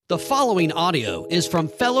The following audio is from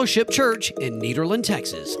Fellowship Church in Nederland,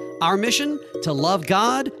 Texas. Our mission, to love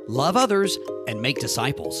God, love others, and make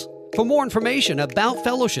disciples. For more information about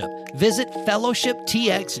Fellowship, visit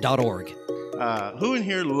fellowshiptx.org. Who in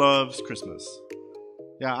here loves Christmas?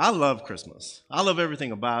 Yeah, I love Christmas. I love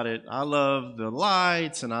everything about it. I love the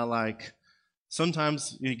lights, and I like,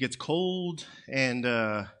 sometimes it gets cold, and,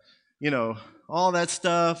 all that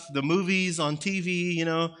stuff. The movies on TV,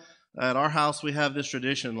 at our house we have this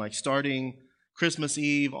tradition, like starting Christmas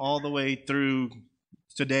Eve all the way through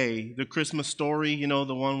today. The Christmas Story,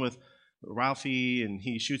 the one with Ralphie, and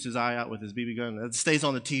he shoots his eye out with his BB gun. It stays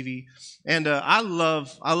on the TV, and I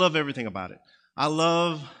love everything about it. I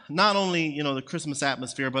love not only the Christmas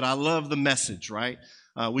atmosphere, but I love the message. Right?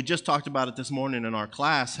 We just talked about it this morning in our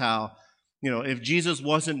class. How if Jesus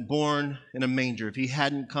wasn't born in a manger, if he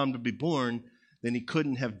hadn't come to be born, then he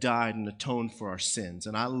couldn't have died and atoned for our sins.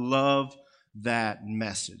 And I love that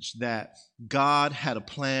message, that God had a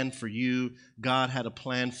plan for you, God had a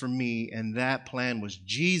plan for me, and that plan was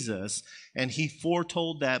Jesus, and he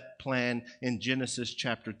foretold that plan in Genesis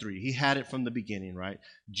chapter 3. He had it from the beginning, right?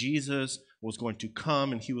 Jesus was going to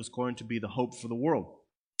come, and he was going to be the hope for the world.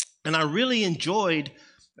 And I really enjoyed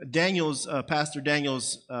Pastor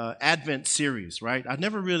Daniel's Advent series, right? I've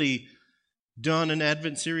never really done an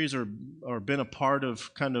Advent series or been a part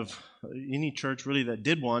of kind of any church really that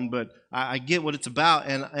did one, but I get what it's about,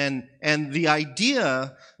 and the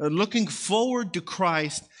idea of looking forward to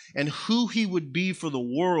Christ and who he would be for the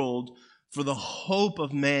world, for the hope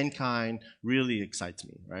of mankind, really excites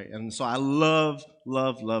me, right? And so I love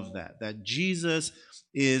that Jesus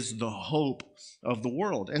is the hope of the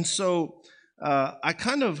world. And so I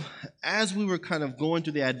kind of, as we were kind of going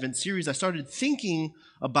through the Advent series, I started thinking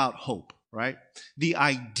about hope. Right? The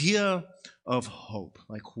idea of hope.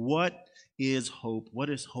 Like, what is hope? What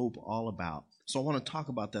is hope all about? So I want to talk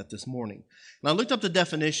about that this morning. And I looked up the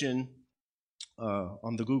definition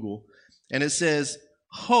on the Google, and it says,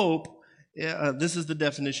 hope, this is the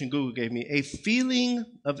definition Google gave me, a feeling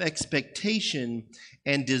of expectation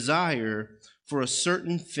and desire for a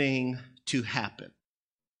certain thing to happen.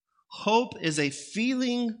 Hope is a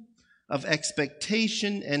feeling of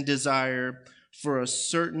expectation and desire for a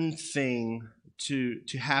certain thing to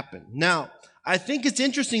happen. Now, I think it's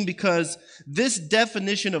interesting because this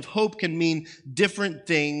definition of hope can mean different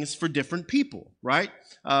things for different people, right?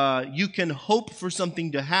 You can hope for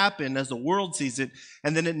something to happen as the world sees it,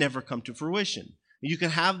 and then it never come to fruition. You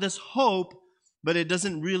can have this hope, but it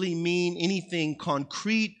doesn't really mean anything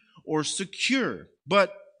concrete or secure.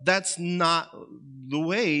 But that's not the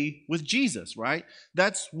way with Jesus, right?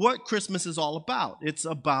 That's what Christmas is all about. It's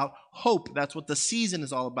about hope. That's what the season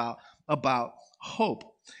is all about hope.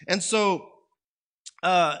 And so,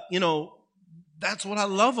 that's what I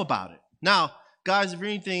love about it. Now, guys, if you're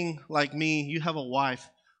anything like me, you have a wife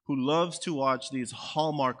who loves to watch these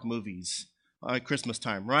Hallmark movies at Christmas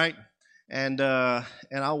time, right? And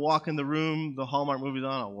I'll walk in the room, the Hallmark movie's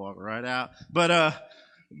on, I'll walk right out. But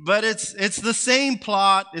it's the same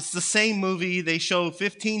plot. It's the same movie. They show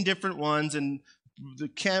 15 different ones, and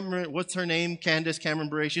what's her name? Candace Cameron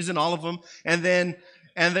Bure. She's in all of them. And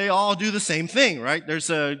they all do the same thing, right? There's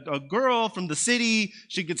a girl from the city.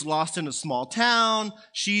 She gets lost in a small town.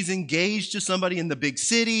 She's engaged to somebody in the big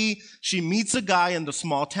city. She meets a guy in the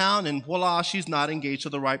small town, and voila, she's not engaged to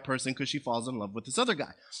the right person because she falls in love with this other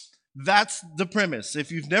guy. That's the premise. If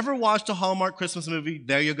you've never watched a Hallmark Christmas movie,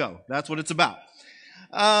 there you go. That's what it's about.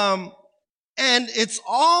 And it's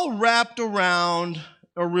all wrapped around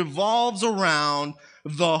or revolves around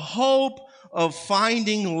the hope of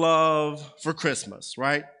finding love for Christmas,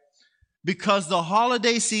 right? Because the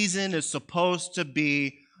holiday season is supposed to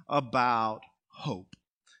be about hope.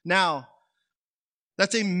 Now,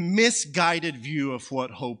 that's a misguided view of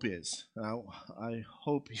what hope is. I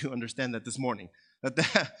hope you understand that this morning.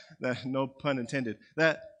 That no pun intended.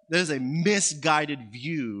 That there's a misguided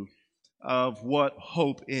view of what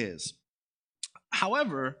hope is.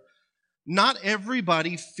 However, not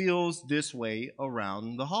everybody feels this way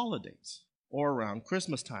around the holidays or around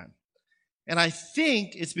Christmas time. And I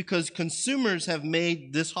think it's because consumers have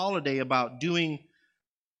made this holiday about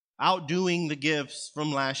outdoing the gifts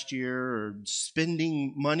from last year or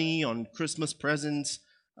spending money on Christmas presents.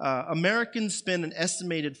 Americans spend an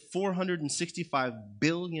estimated $465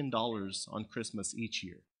 billion on Christmas each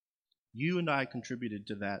year. You and I contributed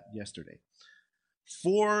to that yesterday.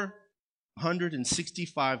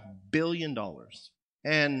 $465 billion.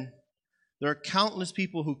 And there are countless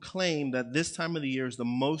people who claim that this time of the year is the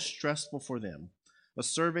most stressful for them. A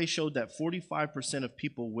survey showed that 45% of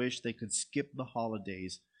people wish they could skip the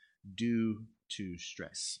holidays due to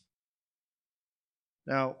stress.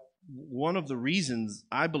 Now, one of the reasons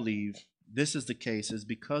I believe this is the case is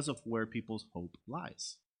because of where people's hope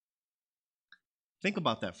lies. Think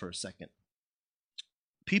about that for a second.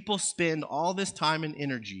 People spend all this time and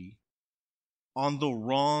energy on the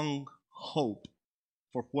wrong hope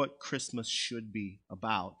for what Christmas should be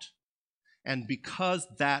about. And because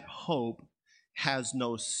that hope has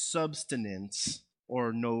no substance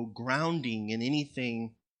or no grounding in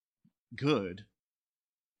anything good,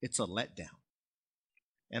 it's a letdown.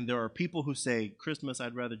 And there are people who say, Christmas,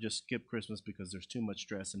 I'd rather just skip Christmas because there's too much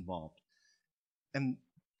stress involved. And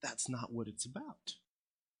that's not what it's about.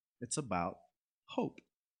 It's about hope.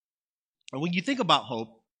 And when you think about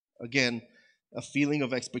hope, again, a feeling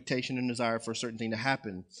of expectation and desire for a certain thing to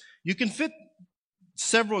happen, you can fit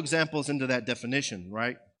several examples into that definition,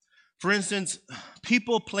 right? For instance,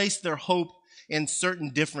 people place their hope in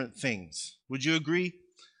certain different things. Would you agree?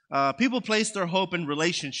 People place their hope in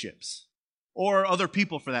relationships, or other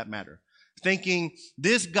people for that matter, thinking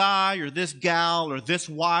this guy or this gal or this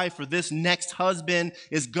wife or this next husband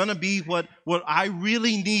is going to be what I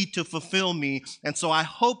really need to fulfill me. And so I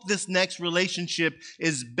hope this next relationship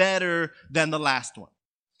is better than the last one.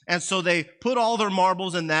 And so they put all their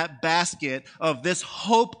marbles in that basket of this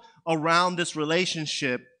hope around this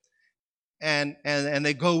relationship, and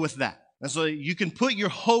they go with that. And so you can put your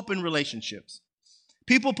hope in relationships.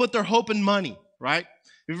 People put their hope in money, right?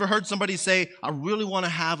 Have you ever heard somebody say, I really want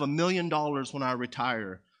to have $1 million when I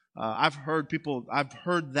retire? I've heard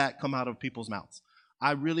that come out of people's mouths.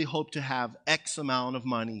 I really hope to have X amount of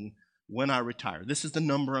money when I retire. This is the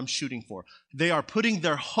number I'm shooting for. They are putting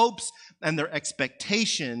their hopes and their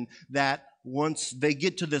expectation that once they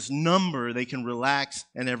get to this number, they can relax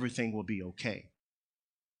and everything will be okay.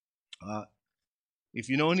 If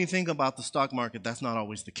you know anything about the stock market, that's not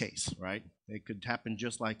always the case, right? It could happen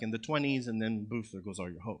just like in the 20s, and then boof, there goes all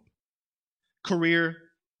your hope. Career,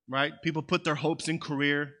 right? People put their hopes in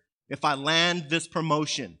career. If I land this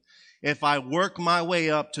promotion, if I work my way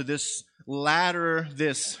up to this ladder,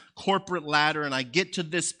 this corporate ladder, and I get to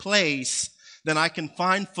this place, then I can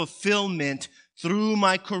find fulfillment through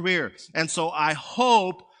my career. And so I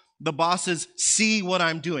hope the bosses see what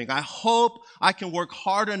I'm doing. I hope I can work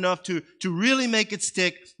hard enough to really make it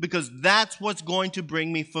stick, because that's what's going to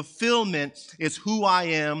bring me fulfillment, is who I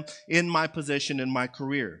am in my position in my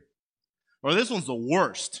career. Or this one's the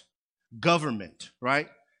worst. Government, right?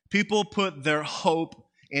 People put their hope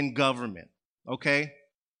in government, okay?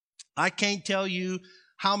 I can't tell you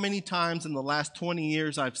how many times in the last 20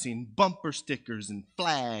 years I've seen bumper stickers and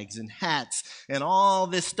flags and hats and all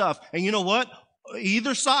this stuff. And you know what?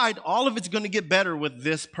 Either side, all of it's going to get better with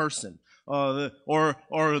this person. The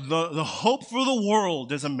hope for the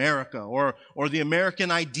world is America, or the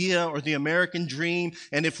American idea, or the American dream.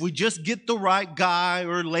 And if we just get the right guy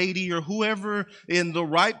or lady or whoever in the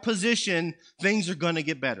right position, things are going to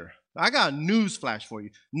get better. I got a news flash for you.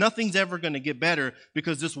 Nothing's ever going to get better,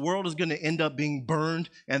 because this world is going to end up being burned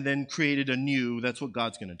and then created anew. That's what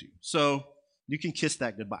God's going to do. So you can kiss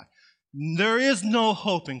that goodbye. There is no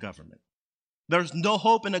hope in government. There's no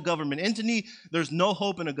hope in a government entity. There's no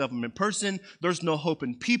hope in a government person. There's no hope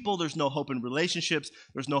in people. There's no hope in relationships.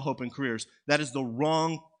 There's no hope in careers. That is the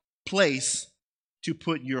wrong place to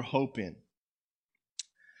put your hope in.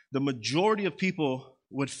 The majority of people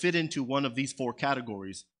would fit into one of these four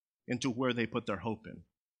categories, into where they put their hope in.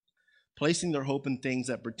 Placing their hope in things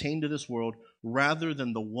that pertain to this world rather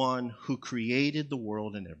than the one who created the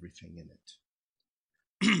world and everything in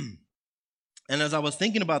it. And as I was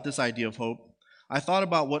thinking about this idea of hope, I thought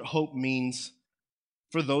about what hope means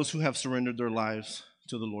for those who have surrendered their lives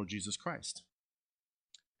to the Lord Jesus Christ.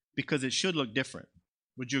 Because it should look different.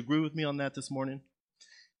 Would you agree with me on that this morning?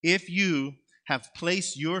 If you have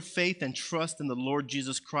placed your faith and trust in the Lord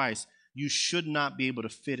Jesus Christ, you should not be able to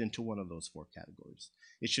fit into one of those four categories.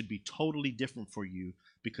 It should be totally different for you,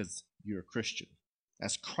 because you're a Christian.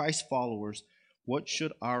 As Christ followers, what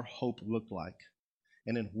should our hope look like?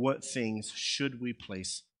 And in what things should we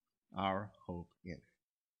place our hope in?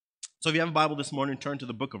 So if you have a Bible this morning, turn to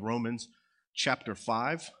the book of Romans chapter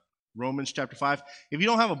 5. Romans chapter 5. If you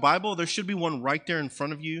don't have a Bible, there should be one right there in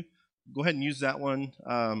front of you. Go ahead and use that one.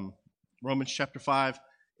 Romans chapter 5.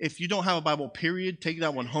 If you don't have a Bible, period, take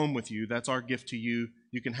that one home with you. That's our gift to you.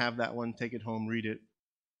 You can have that one, take it home, read it,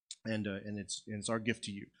 and it's our gift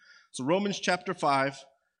to you. So Romans chapter 5.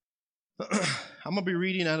 I'm going to be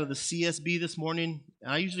reading out of the CSB this morning.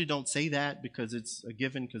 And I usually don't say that because it's a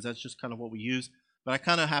given, because that's just kind of what we use. But I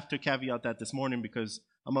kind of have to caveat that this morning, because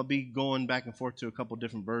I'm going to be going back and forth to a couple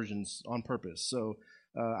different versions on purpose. So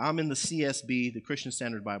I'm in the CSB, the Christian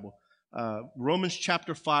Standard Bible. Romans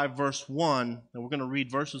chapter 5, verse 1, and we're going to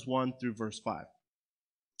read verses 1 through verse 5.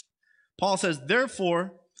 Paul says,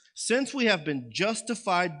 therefore, since we have been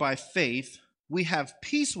justified by faith, we have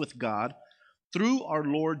peace with God through our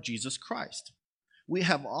Lord Jesus Christ. We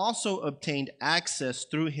have also obtained access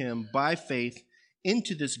through him by faith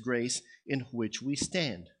into this grace in which we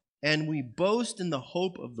stand. And we boast in the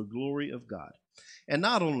hope of the glory of God. And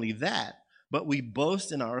not only that, but we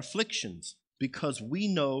boast in our afflictions, because we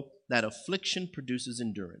know that affliction produces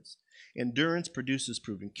endurance. Endurance produces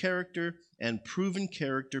proven character, and proven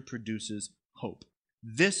character produces hope.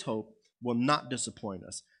 This hope will not disappoint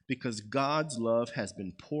us, because God's love has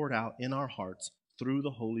been poured out in our hearts through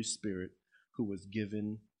the Holy Spirit who was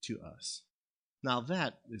given to us. Now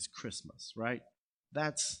that is Christmas, right?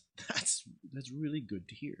 That's really good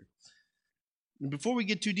to hear. And before we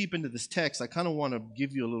get too deep into this text, I kind of want to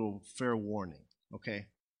give you a little fair warning, okay?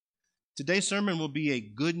 Today's sermon will be a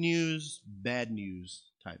good news, bad news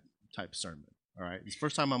type sermon, all right? It's the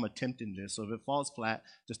first time I'm attempting this, so if it falls flat,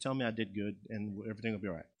 just tell me I did good and everything will be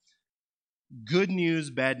all right. Good news,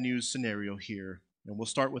 bad news scenario here, and we'll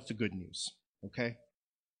start with the good news, okay?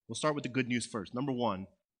 We'll start with the good news first. Number one,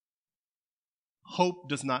 hope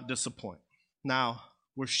does not disappoint. Now,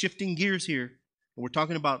 we're shifting gears here, and we're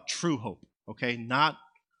talking about true hope, okay? Not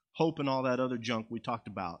hope and all that other junk we talked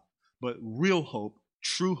about, but real hope,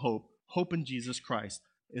 true hope, hope in Jesus Christ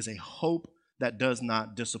is a hope that does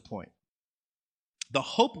not disappoint. The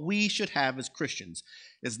hope we should have as Christians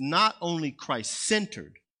is not only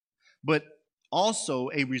Christ-centered, but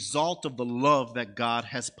also a result of the love that God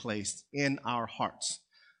has placed in our hearts.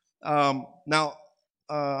 Now,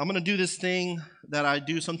 I'm going to do this thing that I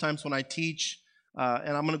do sometimes when I teach,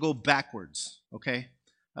 and I'm going to go backwards, okay?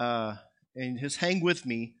 And just hang with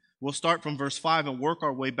me. We'll start from verse 5 and work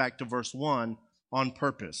our way back to verse 1 on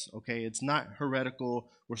purpose, okay? It's not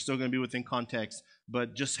heretical. We're still going to be within context,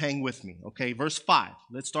 but just hang with me, okay? Verse 5.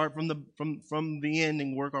 Let's start from the end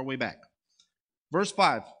and work our way back. Verse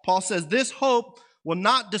 5, Paul says, this hope will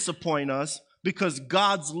not disappoint us because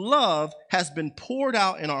God's love has been poured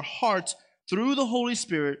out in our hearts through the Holy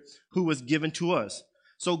Spirit who was given to us.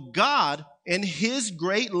 So God, in his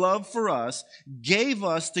great love for us, gave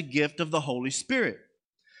us the gift of the Holy Spirit.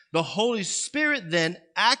 The Holy Spirit then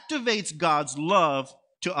activates God's love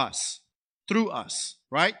to us, through us,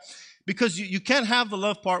 right? Because you can't have the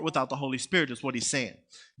love part without the Holy Spirit, is what he's saying.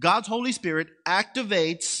 God's Holy Spirit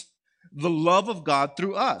activates the love of God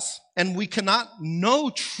through us. And we cannot know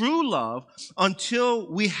true love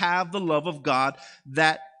until we have the love of God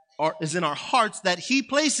that is in our hearts that he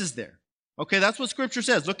places there. Okay, that's what Scripture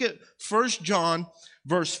says. Look at 1 John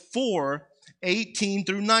verse 4, 18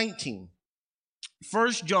 through 19.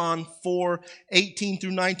 1 John 4, 18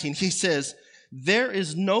 through 19. He says, there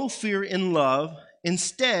is no fear in love.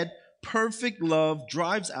 Instead, perfect love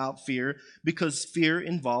drives out fear because fear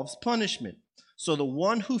involves punishment. So the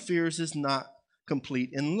one who fears is not complete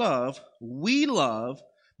in love. We love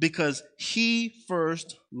because he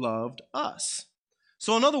first loved us.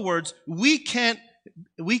 So in other words, we can't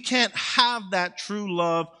have that true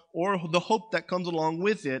love or the hope that comes along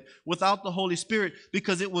with it without the Holy Spirit,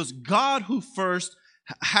 because it was God who first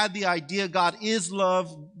had the idea. God is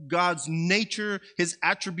love. God's nature, his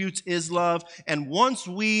attributes is love. And once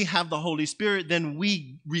we have the Holy Spirit, then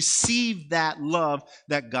we receive that love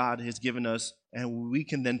that God has given us, and we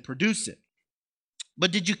can then produce it.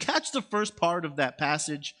 But did you catch the first part of that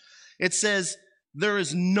passage? It says, there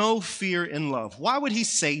is no fear in love. Why would he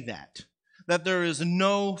say that? That there is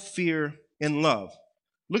no fear in love.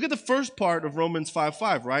 Look at the first part of Romans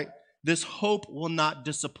 5:5, right? This hope will not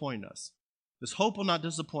disappoint us. This hope will not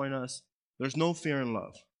disappoint us. There's no fear in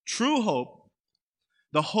love. True hope,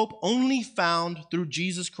 the hope only found through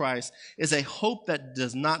Jesus Christ, is a hope that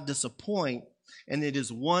does not disappoint, and it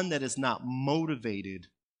is one that is not motivated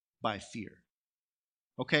by fear.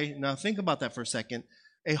 Okay, now think about that for a second.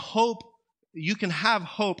 A hope, you can have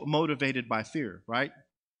hope motivated by fear, right?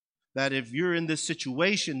 That if you're in this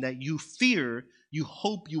situation that you fear, you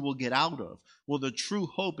hope you will get out of. Well, the true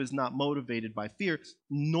hope is not motivated by fear,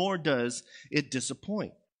 nor does it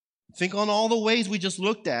disappoint. Think on all the ways we just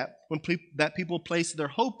looked at that people place their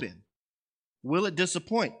hope in. Will it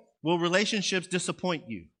disappoint? Will relationships disappoint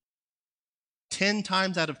you? 10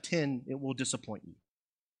 times out of 10, it will disappoint you.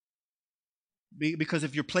 Because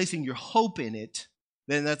if you're placing your hope in it,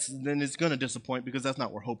 then it's going to disappoint, because that's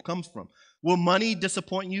not where hope comes from. Will money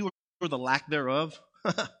disappoint you, or the lack thereof?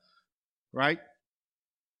 Right?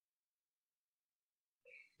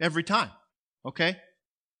 Every time. Okay?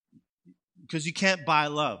 Because you can't buy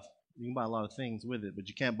love. You can buy a lot of things with it, but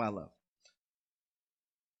you can't buy love.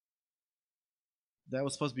 That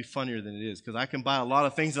was supposed to be funnier than it is, because I can buy a lot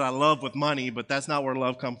of things that I love with money, but that's not where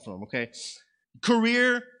love comes from, okay?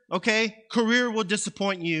 Career, okay? Career will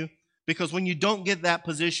disappoint you because when you don't get that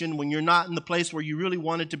position, when you're not in the place where you really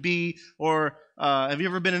wanted to be, or have you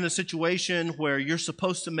ever been in a situation where you're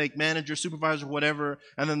supposed to make manager, supervisor, whatever,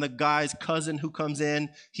 and then the guy's cousin who comes in,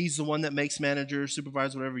 he's the one that makes manager,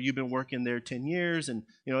 supervisor, whatever, you've been working there 10 years, and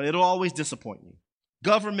it'll always disappoint you.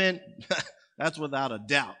 Government, that's without a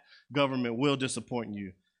doubt. Government will disappoint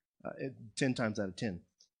you 10 times out of 10.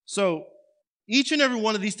 So each and every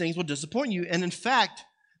one of these things will disappoint you, and in fact,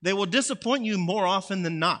 they will disappoint you more often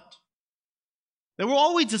than not. They will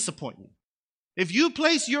always disappoint you. If you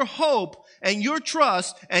place your hope and your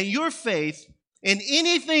trust and your faith in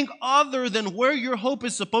anything other than where your hope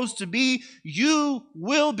is supposed to be, you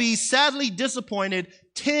will be sadly disappointed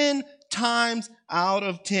 10 times out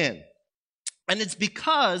of 10. And it's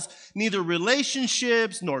because neither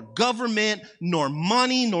relationships, nor government, nor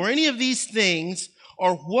money, nor any of these things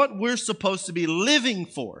are what we're supposed to be living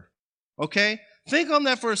for. Okay? Think on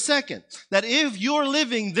that for a second. That if you're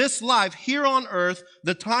living this life here on earth,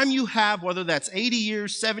 the time you have, whether that's 80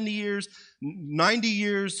 years, 70 years, 90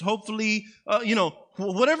 years, hopefully,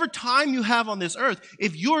 whatever time you have on this earth,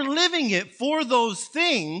 if you're living it for those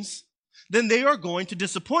things, then they are going to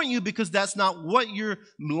disappoint you because that's not what your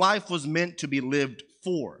life was meant to be lived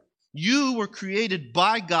for. You were created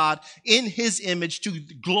by God in His image to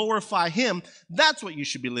glorify Him. That's what you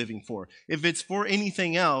should be living for. If it's for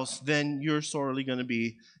anything else, then you're sorely going to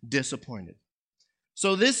be disappointed.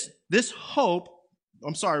 So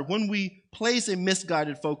when we place a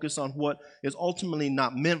misguided focus on what is ultimately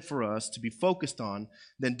not meant for us to be focused on,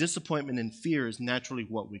 then disappointment and fear is naturally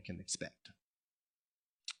what we can expect.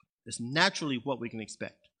 It's naturally what we can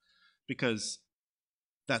expect because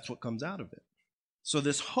that's what comes out of it. So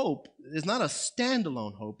this hope is not a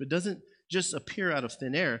standalone hope. It doesn't just appear out of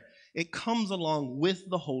thin air. It comes along with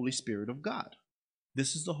the Holy Spirit of God.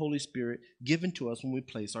 This is the Holy Spirit given to us when we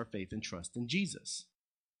place our faith and trust in Jesus.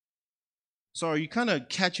 So are you kind of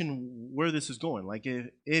catching where this is going? Like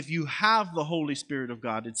if you have the Holy Spirit of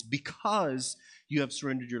God, it's because you have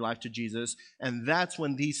surrendered your life to Jesus, and that's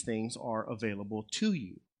when these things are available to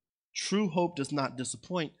you. True hope does not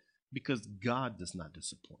disappoint because God does not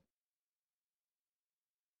disappoint.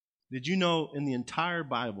 Did you know in the entire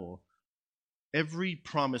Bible, every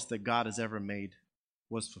promise that God has ever made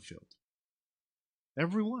was fulfilled?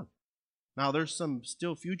 Every one. Now, there's some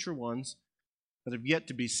still future ones that have yet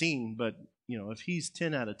to be seen, but, if He's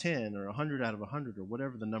 10 out of 10 or 100 out of 100 or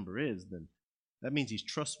whatever the number is, then that means He's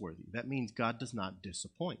trustworthy. That means God does not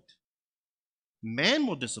disappoint. Man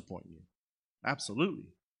will disappoint you.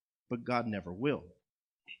 Absolutely. But God never will.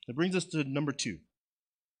 That brings us to number 2.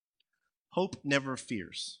 Hope never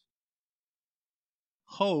fears.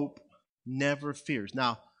 Hope never fears.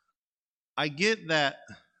 Now, I get that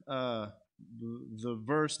the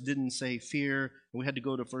verse didn't say fear. We had to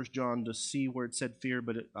go to 1 John to see where it said fear,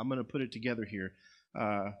 but I'm going to put it together here.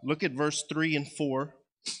 Look at verse 3 and 4.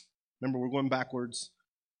 Remember, we're going backwards.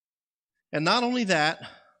 And not only that,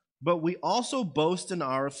 but we also boast in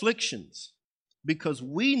our afflictions, because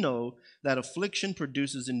we know that affliction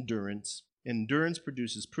produces endurance, endurance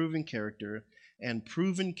produces proven character, and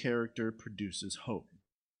proven character produces hope.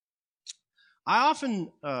 I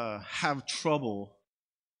often have trouble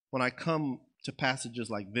when I come to passages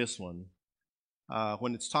like this one,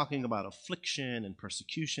 when it's talking about affliction and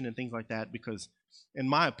persecution and things like that, because in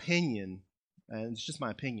my opinion, and it's just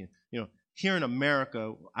my opinion, here in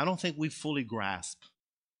America, I don't think we fully grasp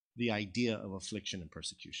the idea of affliction and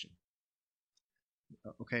persecution.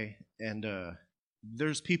 Okay? And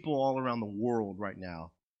there's people all around the world right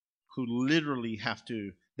now who literally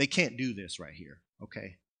they can't do this right here,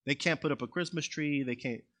 okay? They can't put up a Christmas tree. They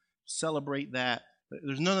can't celebrate that.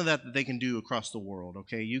 There's none of that they can do across the world,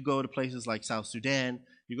 okay? You go to places like South Sudan.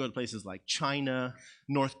 You go to places like China,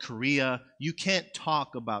 North Korea. You can't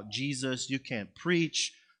talk about Jesus. You can't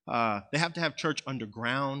preach. They have to have church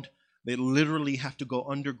underground. They literally have to go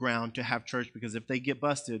underground to have church because if they get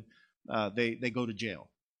busted, they go to jail.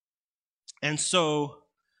 And so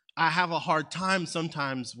I have a hard time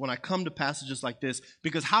sometimes when I come to passages like this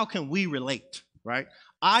because how can we relate, right?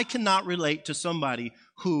 I cannot relate to somebody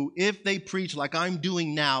who, if they preach like I'm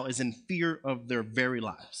doing now, is in fear of their very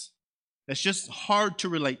lives. It's just hard to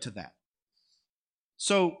relate to that.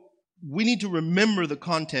 So we need to remember the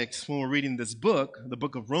context when we're reading this book, the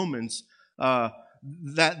book of Romans,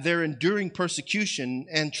 that they're enduring persecution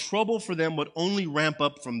and trouble for them would only ramp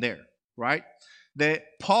up from there, right? That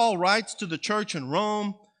Paul writes to the church in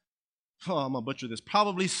Rome, I'm going to butcher this,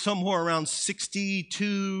 probably somewhere around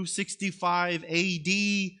 62, 65 AD,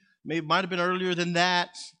 might have been earlier than that,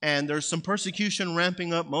 and there's some persecution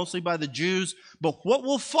ramping up, mostly by the Jews. But what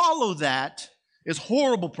will follow that It's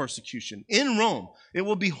horrible persecution. In Rome, it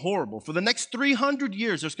will be horrible. For the next 300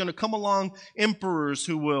 years, there's going to come along emperors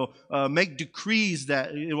who will make decrees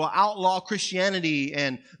that it will outlaw Christianity,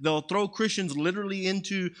 and they'll throw Christians literally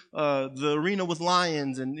into the arena with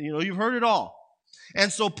lions. And, you've heard it all.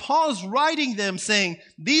 And so Paul's writing them saying,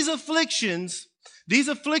 these afflictions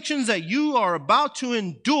that you are about to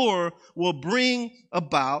endure will bring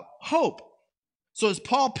about hope. So as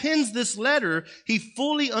Paul pens this letter, he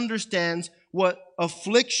fully understands what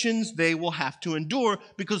afflictions they will have to endure,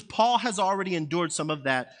 because Paul has already endured some of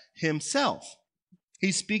that himself.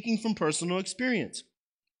 He's speaking from personal experience.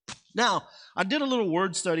 Now, I did a little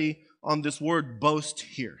word study on this word boast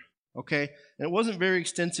here, okay? And it wasn't very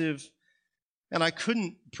extensive, and I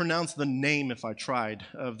couldn't pronounce the name if I tried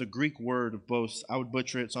of the Greek word of boast. I would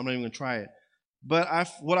butcher it, so I'm not even going to try it. But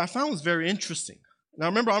what I found was very interesting. Now,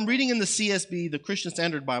 remember, I'm reading in the CSB, the Christian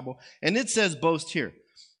Standard Bible, and it says boast here.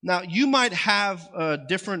 Now, you might have a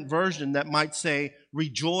different version that might say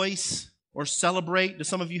rejoice or celebrate. Do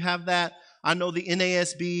some of you have that? I know the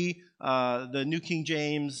NASB, the New King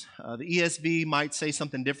James, the ESV might say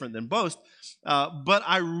something different than boast. But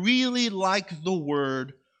I really like the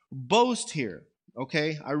word boast here,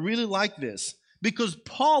 okay? I really like this, because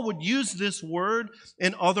Paul would use this word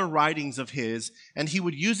in other writings of his, and he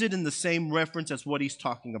would use it in the same reference as what he's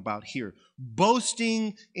talking about here.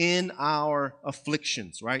 Boasting in our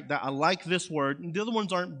afflictions, right? I like this word. And the other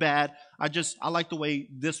ones aren't bad. I like the way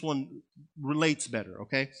this one relates better,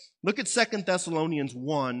 okay? Look at 2 Thessalonians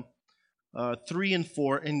 1, 3 and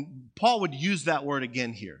 4, and Paul would use that word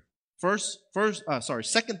again here. 2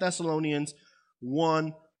 Thessalonians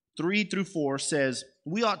 1, 3 through 4 says,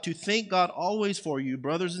 we ought to thank God always for you,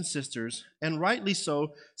 brothers and sisters, and rightly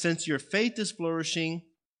so, since your faith is flourishing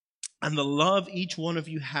and the love each one of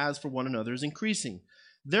you has for one another is increasing.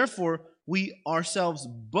 Therefore, we ourselves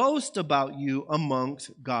boast about you amongst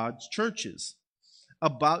God's churches,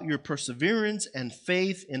 about your perseverance and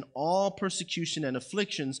faith in all persecution and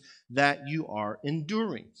afflictions that you are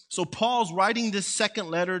enduring. So Paul's writing this second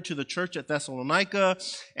letter to the church at Thessalonica,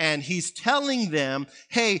 and he's telling them,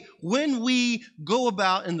 hey, when we go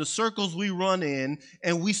about in the circles we run in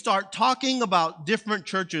and we start talking about different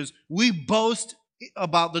churches, we boast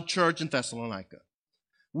about the church in Thessalonica.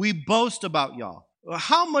 We boast about y'all.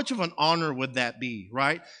 How much of an honor would that be,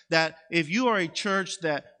 right? That if you are a church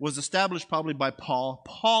that was established probably by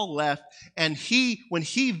Paul left, and when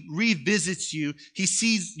he revisits you, he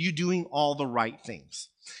sees you doing all the right things.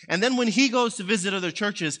 And then when he goes to visit other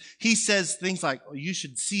churches, he says things like, oh, you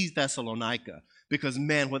should see Thessalonica, because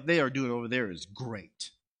man, what they are doing over there is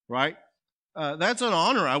great, right? That's an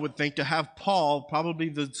honor, I would think, to have Paul, probably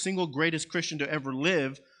the single greatest Christian to ever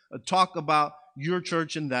live, talk about your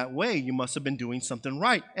church in that way. You must have been doing something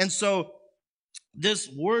right. And so this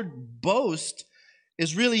word boast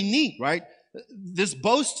is really neat, right? This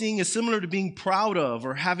boasting is similar to being proud of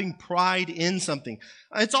or having pride in something.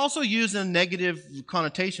 It's also used in a negative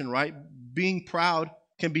connotation, right? Being proud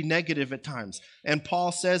can be negative at times. And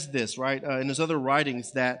Paul says this, right, in his other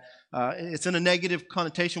writings, that it's in a negative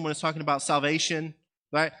connotation when it's talking about salvation.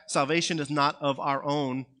 Right? Salvation is not of our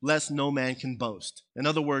own, lest no man can boast. In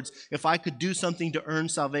other words, if I could do something to earn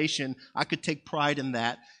salvation, I could take pride in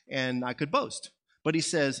that and I could boast. But he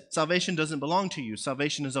says, salvation doesn't belong to you.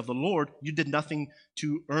 Salvation is of the Lord. You did nothing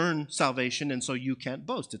to earn salvation, and so you can't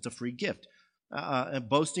boast. It's a free gift. And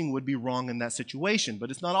boasting would be wrong in that situation,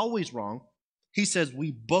 but it's not always wrong. He says,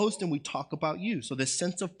 we boast and we talk about you. So this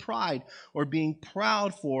sense of pride or being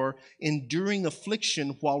proud for enduring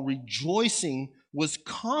affliction while rejoicing was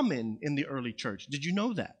common in the early church. Did you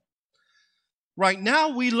know that? Right now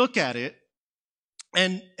we look at it,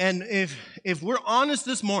 and if we're honest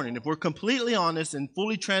this morning, if we're completely honest and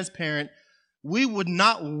fully transparent, we would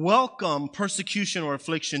not welcome persecution or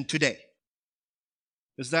affliction today.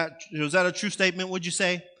 Is that a true statement, would you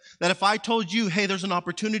say? That if I told you, hey, there's an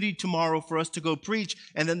opportunity tomorrow for us to go preach,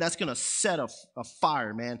 and then that's going to set a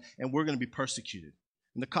fire, man, and we're going to be persecuted.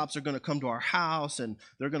 And the cops are going to come to our house, and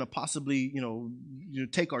they're going to possibly,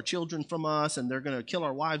 take our children from us, and they're going to kill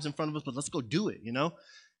our wives in front of us, but let's go do it,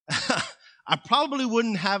 I probably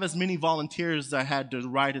wouldn't have as many volunteers as I had to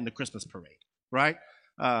ride in the Christmas parade, right?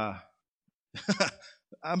 I'm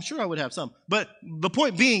sure I would have some. But the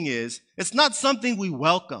point being is, it's not something we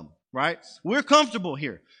welcome, right? We're comfortable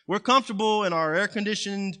here. We're comfortable in our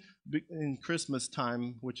air-conditioned, in Christmas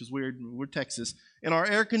time, which is weird, we're Texas, in our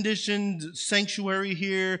air-conditioned sanctuary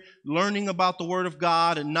here, learning about the Word of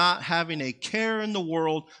God and not having a care in the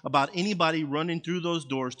world about anybody running through those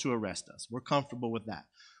doors to arrest us. We're comfortable with that.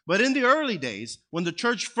 But in the early days, when the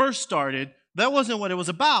church first started, That wasn't what it was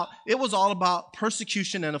about. It was all about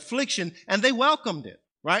persecution and affliction, and they welcomed it,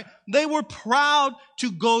 right? They were proud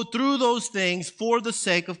to go through those things for the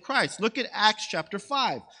sake of Christ. Look at Acts chapter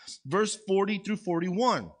 5, verse 40 through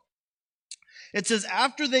 41. It says,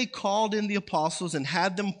 after they called in the apostles and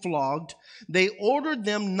had them flogged, they ordered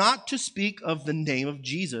them not to speak of the name of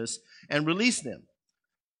Jesus and released them.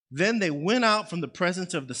 Then they went out from the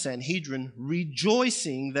presence of the Sanhedrin,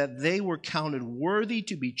 rejoicing that they were counted worthy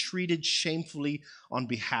to be treated shamefully on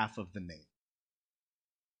behalf of the name.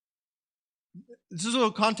 This is a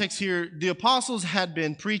little context here. The apostles had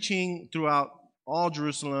been preaching throughout all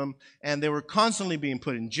Jerusalem, and they were constantly being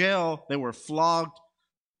put in jail. They were flogged.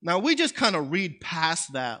 Now, we just kind of read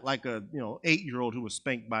past that like a 8-year-old who was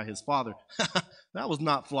spanked by his father. That was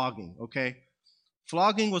not flogging, okay?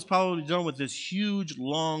 Flogging was probably done with this huge,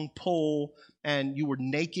 long pole, and you were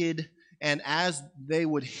naked, and as they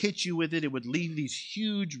would hit you with it, it would leave these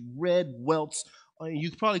huge red welts. You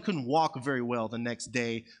probably couldn't walk very well the next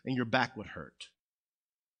day, and your back would hurt.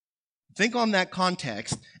 Think on that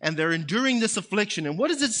context, and they're enduring this affliction, and what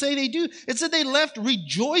does it say they do? It said they left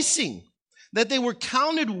rejoicing that they were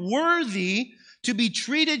counted worthy to be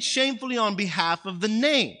treated shamefully on behalf of the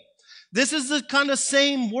name. This is the kind of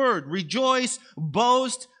same word, rejoice,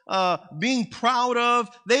 boast, being proud of.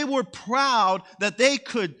 They were proud that they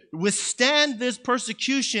could withstand this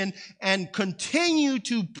persecution and continue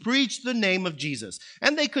to preach the name of Jesus.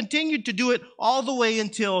 And they continued to do it all the way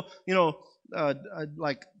until, 10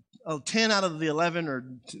 out of the 11 or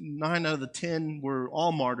 9 out of the 10 were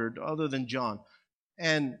all martyred other than John.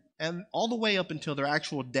 And all the way up until their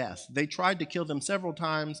actual death. They tried to kill them several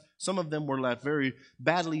times. Some of them were left very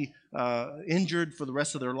badly injured for the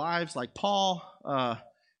rest of their lives, like Paul.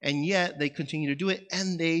 And yet they continued to do it,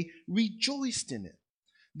 and they rejoiced in it.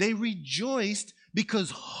 They rejoiced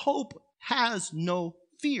because hope has no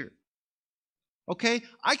fear. Okay?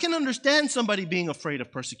 I can understand somebody being afraid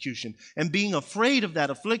of persecution and being afraid of that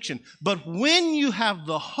affliction. But when you have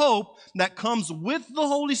the hope that comes with the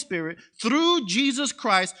Holy Spirit through Jesus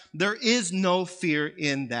Christ, there is no fear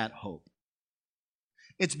in that hope.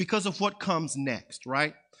 It's because of what comes next,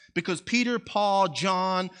 right? Because Peter, Paul,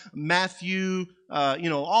 John, Matthew,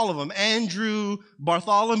 all of them, Andrew,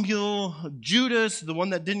 Bartholomew, Judas, the one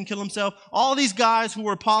that didn't kill himself, all these guys who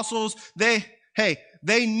were apostles,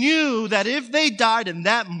 they knew that if they died in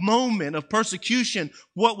that moment of persecution,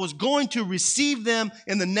 what was going to receive them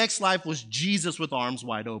in the next life was Jesus with arms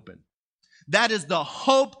wide open. That is the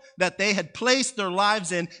hope that they had placed their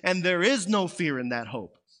lives in, and there is no fear in that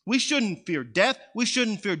hope. We shouldn't fear death. We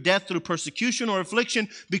shouldn't fear death through persecution or affliction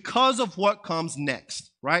because of what comes next,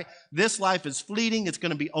 right? This life is fleeting. It's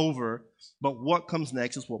going to be over. But what comes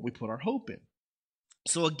next is what we put our hope in.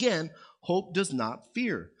 So again, hope does not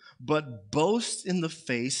fear, but boasts in the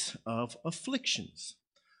face of afflictions.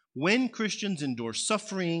 When Christians endure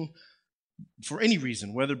suffering for any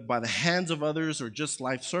reason, whether by the hands of others or just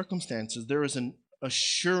life circumstances, there is an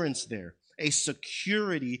assurance there, a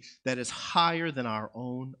security that is higher than our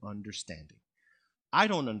own understanding. I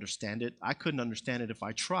don't understand it. I couldn't understand it if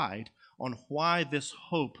I tried on why this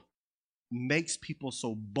hope makes people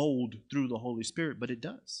so bold through the Holy Spirit, but it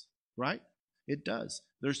does, right? It does.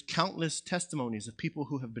 There's countless testimonies of people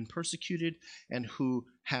who have been persecuted and who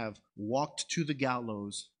have walked to the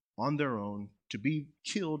gallows on their own to be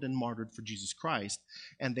killed and martyred for Jesus Christ,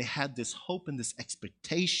 and they had this hope and this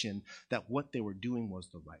expectation that what they were doing was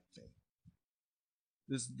the right thing.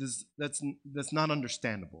 That's not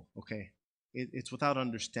understandable, okay? It's without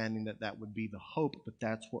understanding that would be the hope, but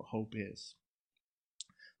that's what hope is.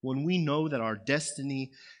 When we know that our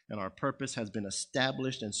destiny and our purpose has been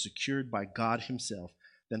established and secured by God Himself,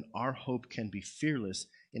 then our hope can be fearless,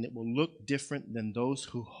 and it will look different than those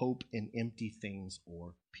who hope in empty things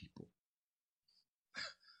or people.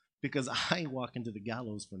 Because I ain't walking to the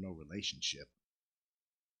gallows for no relationship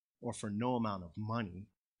or for no amount of money,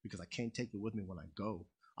 because I can't take it with me when I go.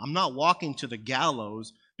 I'm not walking to the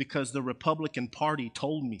gallows because the Republican Party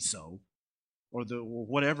told me so, or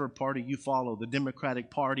whatever party you follow, the Democratic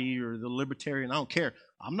Party or the Libertarian, I don't care.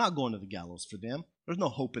 I'm not going to the gallows for them. There's no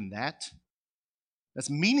hope in that. That's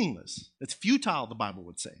meaningless. It's futile, the Bible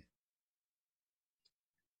would say.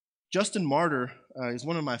 Justin Martyr is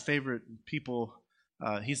one of my favorite people.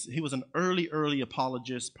 He was an early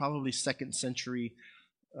apologist, probably 2nd century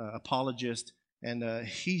apologist. And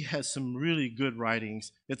he has some really good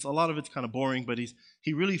writings. A lot of it's kind of boring, but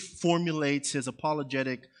he really formulates his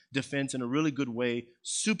apologetic defense in a really good way.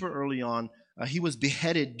 Super early on, he was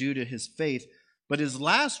beheaded due to his faith, but his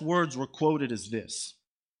last words were quoted as this.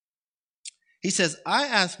 He says, "I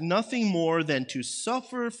ask nothing more than to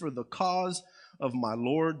suffer for the cause of my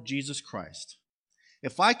Lord Jesus Christ.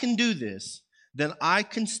 If I can do this, then I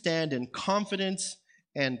can stand in confidence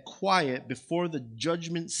and quiet before the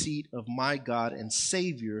judgment seat of my God and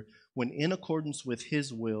Savior when in accordance with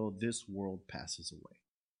his will this world passes away.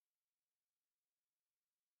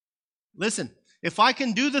 Listen, if I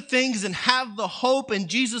can do the things and have the hope in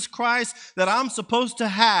Jesus Christ that I'm supposed to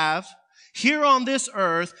have here on this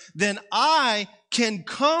earth, then I can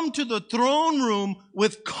come to the throne room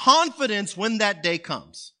with confidence when that day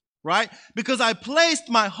comes, right? Because I placed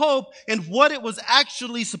my hope in what it was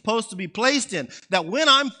actually supposed to be placed in. That when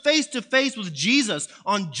I'm face to face with Jesus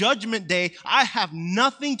on Judgment Day, I have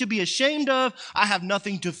nothing to be ashamed of. I have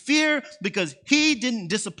nothing to fear because he didn't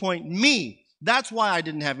disappoint me. That's why I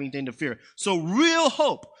didn't have anything to fear. So real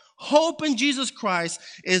hope in Jesus Christ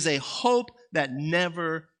is a hope that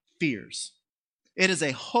never fears. It is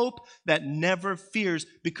a hope that never fears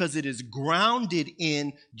because it is grounded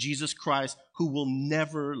in Jesus Christ, who will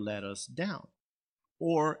never let us down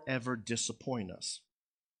or ever disappoint us.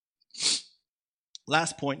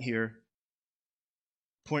 Last point here,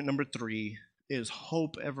 point number 3, is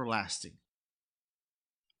hope everlasting.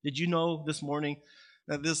 Did you know this morning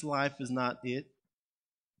that this life is not it?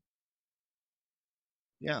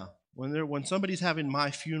 Yeah, when somebody's having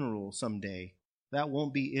my funeral someday, that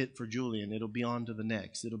won't be it for Julian. It'll be on to the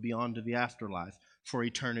next. It'll be on to the afterlife for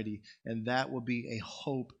eternity, and that will be a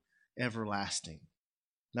hope everlasting.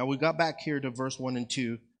 Now we got back here to verse 1 and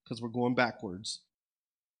 2 because we're going backwards.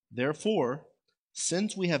 Therefore,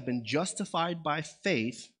 since we have been justified by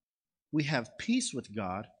faith, we have peace with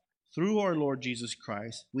God through our Lord Jesus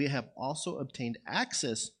Christ. We have also obtained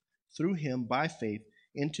access through him by faith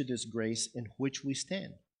into this grace in which we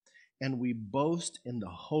stand. And we boast in the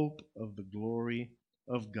hope of the glory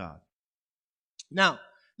of God. Now,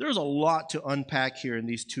 there's a lot to unpack here in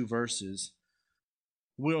these 2 verses.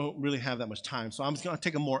 We don't really have that much time, so I'm just going to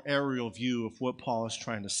take a more aerial view of what Paul is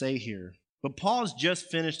trying to say here. But Paul has just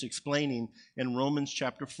finished explaining in Romans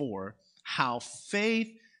chapter 4 how faith,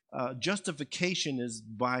 justification is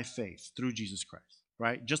by faith through Jesus Christ,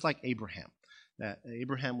 right? Just like Abraham. That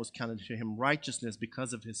Abraham was counted to him righteousness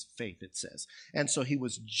because of his faith, it says. And so he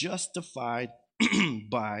was justified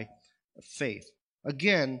by faith.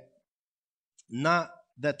 Again, not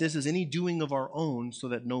that this is any doing of our own so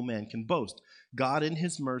that no man can boast. God in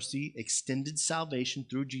his mercy extended salvation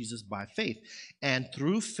through Jesus by faith. And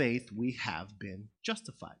through faith we have been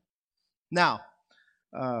justified. Now,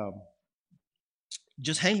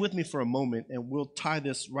 just hang with me for a moment and we'll tie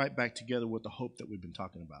this right back together with the hope that we've been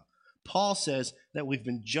talking about. Paul says that we've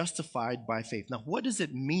been justified by faith. Now, what does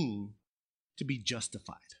it mean to be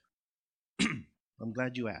justified? I'm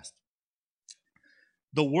glad you asked.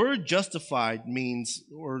 The word justified means,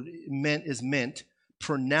 or is meant,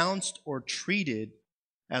 pronounced or treated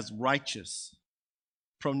as righteous.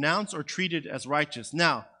 Pronounced or treated as righteous.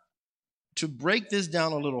 Now, to break this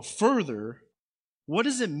down a little further, what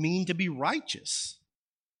does it mean to be righteous?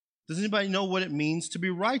 Does anybody know what it means to be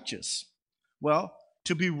righteous? Well,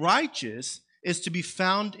 to be righteous is to be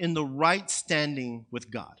found in the right standing with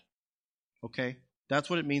God. Okay? That's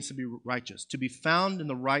what it means to be righteous. To be found in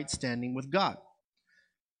the right standing with God.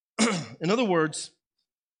 In other words,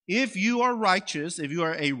 if you are righteous, if you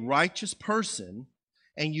are a righteous person,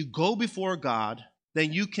 and you go before God,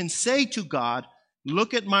 then you can say to God,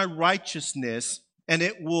 look at my righteousness, and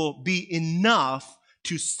it will be enough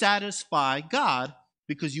to satisfy God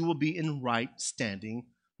because you will be in right standing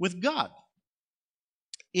with God.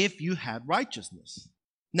 If you had righteousness.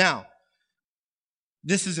 Now,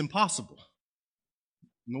 this is impossible.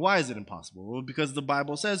 And why is it impossible? Well, because the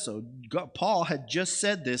Bible says so. Paul had just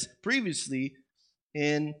said this previously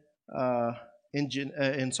in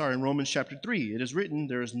Romans chapter 3. It is written,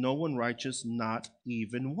 there is no one righteous, not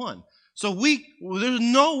even one. So there's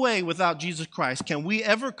no way without Jesus Christ can we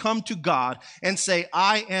ever come to God and say,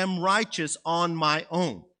 I am righteous on my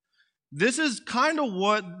own. This is kind of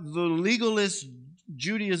what the legalist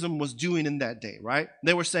Judaism was doing in that day, right?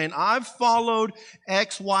 They were saying, I've followed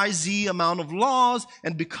X, Y, Z amount of laws,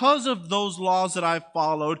 and because of those laws that I've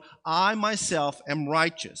followed, I myself am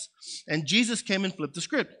righteous. And Jesus came and flipped the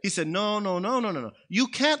script. He said, no. You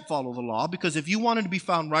can't follow the law, because if you wanted to be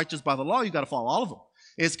found righteous by the law, you got to follow all of them.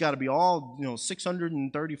 It's got to be all,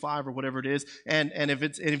 635 or whatever it is. And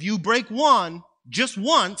if you break one just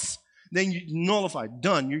once, then you nullified,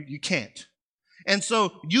 done. You can't. And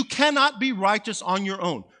so you cannot be righteous on your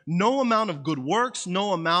own. No amount of good works,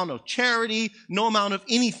 no amount of charity, no amount of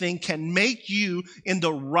anything can make you in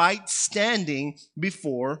the right standing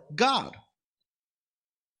before God.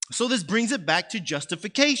 So this brings it back to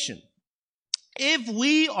justification. If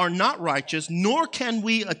we are not righteous, nor can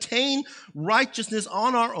we attain righteousness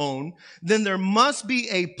on our own, then there must be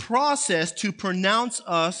a process to pronounce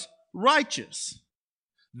us righteous.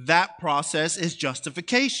 That process is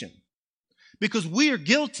justification. Because we are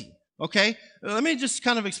guilty, okay? Let me just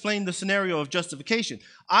kind of explain the scenario of justification.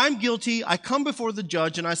 I'm guilty. I come before the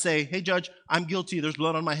judge and I say, hey, judge, I'm guilty. There's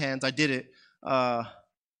blood on my hands. I did it. But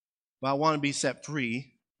I want to be set free.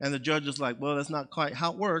 And the judge is like, well, that's not quite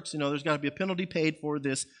how it works. There's got to be a penalty paid for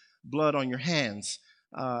this blood on your hands.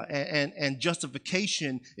 And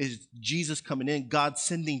justification is Jesus coming in, God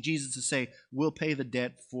sending Jesus to say, we'll pay the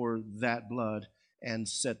debt for that blood and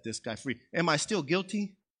set this guy free. Am I still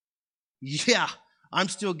guilty? Yeah, I'm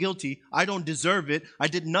still guilty. I don't deserve it. I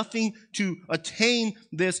did nothing to attain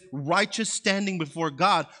this righteous standing before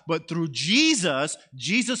God. But through Jesus,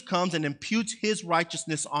 Jesus comes and imputes his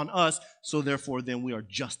righteousness on us. So therefore, then we are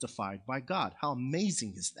justified by God. How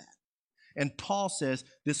amazing is that? And Paul says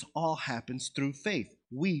this all happens through faith.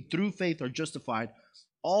 We, through faith, are justified,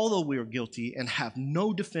 although we are guilty and have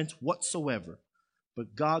no defense whatsoever.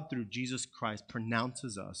 But God, through Jesus Christ,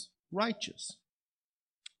 pronounces us righteous.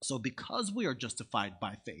 So because we are justified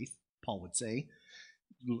by faith, Paul would say,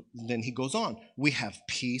 then he goes on, we have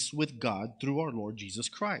peace with God through our Lord Jesus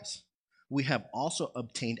Christ. We have also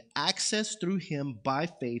obtained access through him by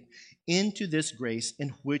faith into this grace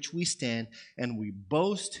in which we stand, and we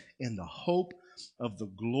boast in the hope of the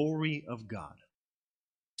glory of God.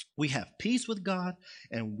 We have peace with God,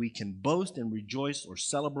 and we can boast and rejoice or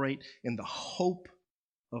celebrate in the hope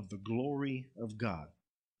of the glory of God.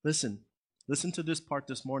 Listen to this part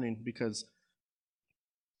this morning, because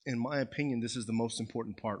in my opinion, this is the most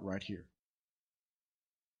important part right here.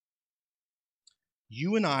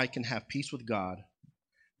 You and I can have peace with God.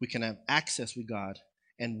 We can have access with God,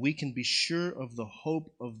 and we can be sure of the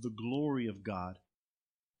hope of the glory of God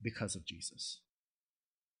because of Jesus.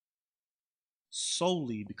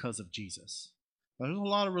 Solely because of Jesus. Now, there's a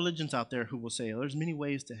lot of religions out there who will say, there's many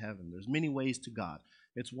ways to heaven. There's many ways to God.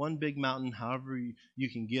 It's one big mountain. However you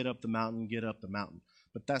can get up the mountain, get up the mountain.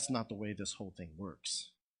 But that's not the way this whole thing works.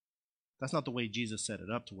 That's not the way Jesus set it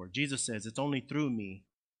up to work. Jesus says, it's only through me,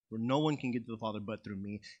 where no one can get to the Father but through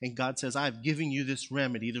me. And God says, I've given you this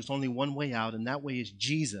remedy. There's only one way out, and that way is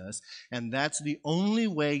Jesus. And that's the only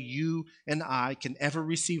way you and I can ever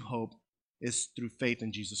receive hope, is through faith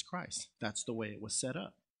in Jesus Christ. That's the way it was set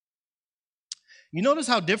up. You notice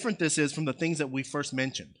how different this is from the things that we first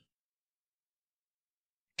mentioned.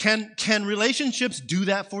 Can relationships do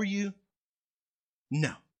that for you?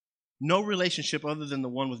 No. No relationship other than the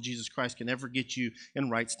one with Jesus Christ can ever get you in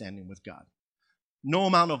right standing with God. No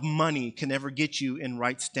amount of money can ever get you in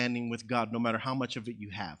right standing with God, no matter how much of it you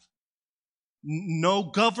have. No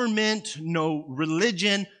government, no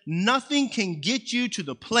religion, nothing can get you to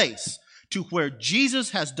the place to where Jesus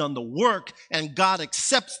has done the work and God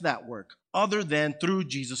accepts that work other than through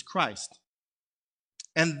Jesus Christ.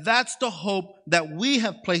 And that's the hope that we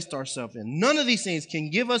have placed ourselves in. None of these things can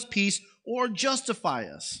give us peace or justify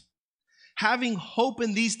us. Having hope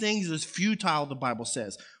in these things is futile, the Bible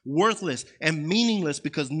says, worthless and meaningless,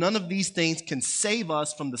 because none of these things can save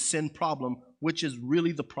us from the sin problem, which is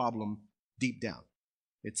really the problem deep down.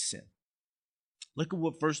 It's sin. Look at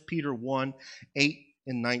what 1 Peter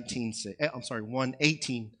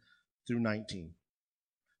 1:18 through 19.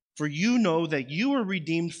 For you know that you were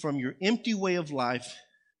redeemed from your empty way of life,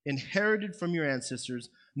 inherited from your ancestors,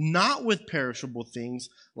 not with perishable things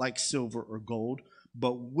like silver or gold,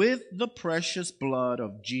 but with the precious blood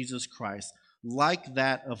of Jesus Christ, like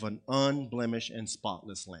that of an unblemished and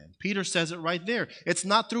spotless lamb. Peter says it right there. It's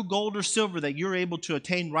not through gold or silver that you're able to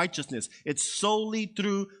attain righteousness. It's solely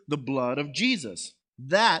through the blood of Jesus.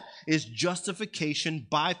 That is justification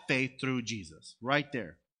by faith through Jesus, right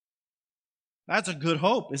there. That's a good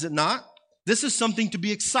hope, is it not? This is something to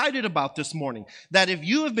be excited about this morning. That if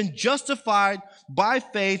you have been justified by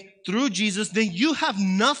faith through Jesus, then you have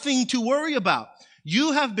nothing to worry about.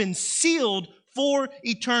 You have been sealed for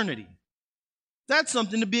eternity. That's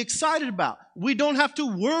something to be excited about. We don't have to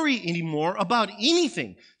worry anymore about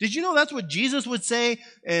anything. Did you know that's what Jesus would say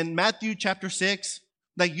in Matthew chapter 6?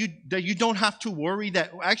 That you don't have to worry,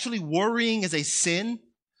 that actually worrying is a sin.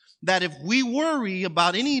 That if we worry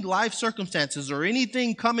about any life circumstances or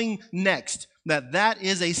anything coming next, that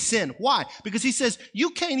is a sin. Why? Because he says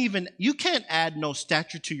you can't add no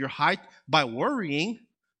stature to your height by worrying.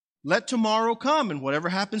 Let tomorrow come, and whatever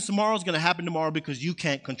happens tomorrow is going to happen tomorrow, because you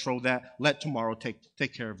can't control that. Let tomorrow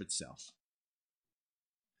take care of itself.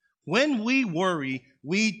 When we worry,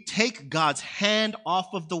 we take God's hand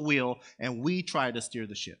off of the wheel and we try to steer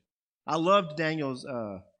the ship. I loved Daniel's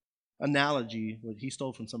analogy, which he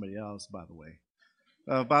stole from somebody else, by the way.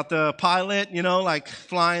 about the pilot, like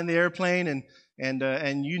flying the airplane,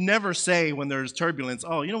 and you never say when there's turbulence,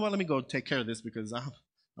 oh, you know what, let me go take care of this because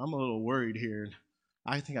I'm a little worried here.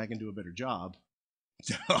 I think I can do a better job.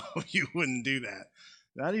 No, you wouldn't do that.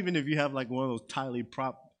 Not even if you have like one of those tightly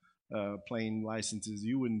prop plane licenses,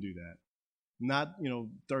 you wouldn't do that. Not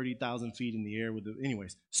 30,000 feet in the air with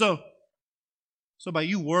anyways. So by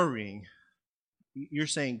you worrying, you're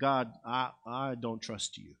saying, God, I don't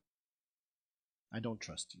trust you. I don't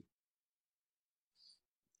trust you.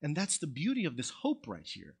 And that's the beauty of this hope right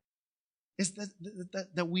here, is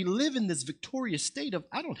that we live in this victorious state of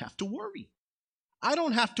I don't have to worry. I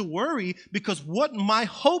don't have to worry because what my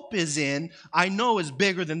hope is in, I know is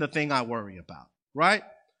bigger than the thing I worry about, right?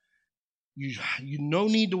 You no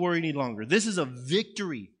need to worry any longer. This is a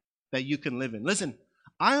victory that you can live in. Listen,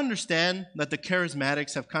 I understand that the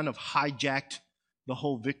charismatics have kind of hijacked the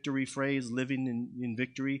whole victory phrase, living in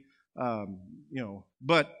victory,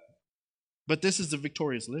 but this is the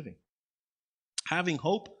victorious living. Having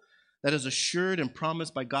hope that is assured and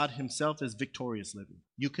promised by God himself is victorious living.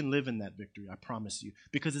 You can live in that victory, I promise you,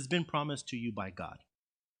 because it's been promised to you by God.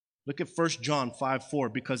 Look at 1 John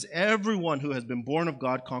 5:4. Because everyone who has been born of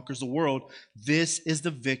God conquers the world. This is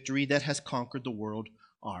the victory that has conquered the world,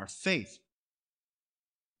 our faith.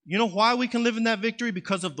 You know why we can live in that victory?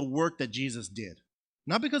 Because of the work that Jesus did.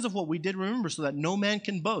 Not because of what we did, remember, so that no man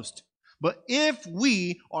can boast. But if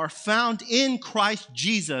we are found in Christ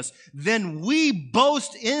Jesus, then we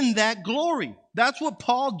boast in that glory. That's what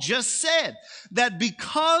Paul just said. That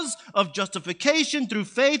because of justification through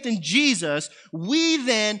faith in Jesus, we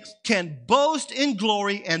then can boast in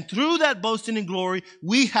glory. And through that boasting in glory,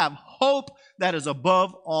 we have hope that is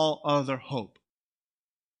above all other hope.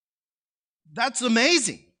 That's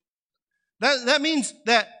amazing. That means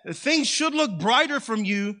that things should look brighter for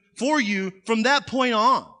you from that point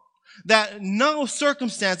on. That no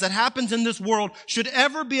circumstance that happens in this world should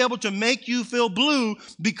ever be able to make you feel blue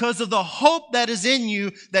because of the hope that is in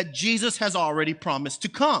you that Jesus has already promised to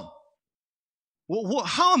come. Well,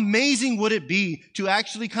 how amazing would it be to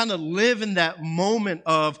actually kind of live in that moment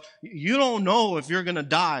of you don't know if you're going to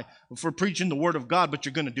die for preaching the word of God, but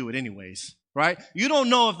you're going to do it anyways, right? You don't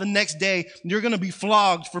know if the next day you're going to be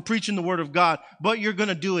flogged for preaching the word of God, but you're going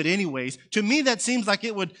to do it anyways. To me, that seems like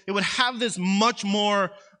it would have this much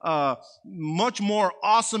more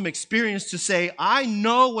awesome experience to say, I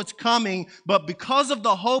know what's coming, but because of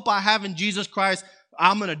the hope I have in Jesus Christ,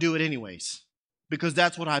 I'm going to do it anyways, because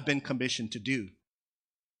that's what I've been commissioned to do.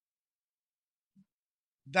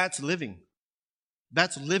 That's living.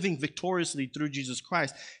 That's living victoriously through Jesus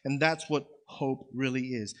Christ, and that's what hope really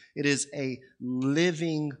is. It is a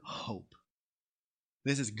living hope.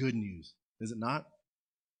 This is good news, is it not?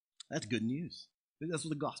 That's good news. That's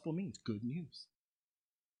what the gospel means, good news.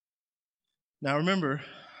 Now remember,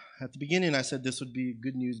 at the beginning I said this would be a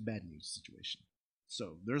good news, bad news situation.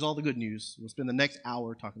 So there's all the good news. We'll spend the next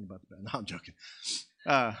hour talking about the bad. No, I'm joking.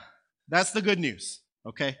 That's the good news,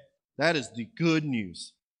 okay? That is the good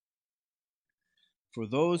news. For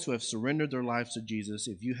those who have surrendered their lives to Jesus,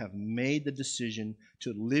 if you have made the decision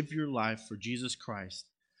to live your life for Jesus Christ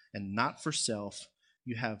and not for self,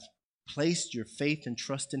 you have placed your faith and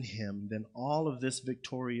trust in Him, then all of this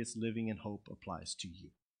victorious living and hope applies to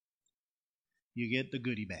you. You get the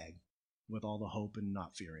goodie bag with all the hope and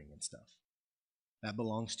not fearing and stuff. That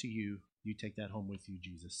belongs to you. You take that home with you,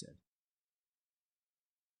 Jesus said.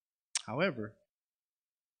 However,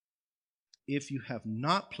 if you have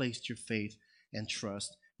not placed your faith and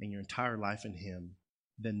trust and your entire life in Him,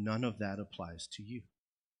 then none of that applies to you.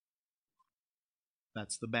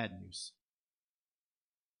 That's the bad news.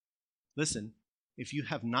 Listen, if you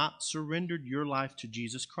have not surrendered your life to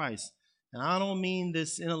Jesus Christ, and I don't mean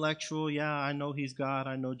this intellectual, yeah, I know He's God,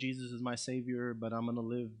 I know Jesus is my Savior, but I'm going to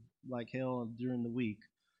live like hell during the week.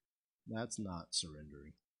 That's not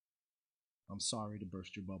surrendering. I'm sorry to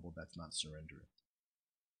burst your bubble, that's not surrendering.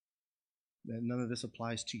 None of this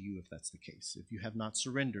applies to you if that's the case. If you have not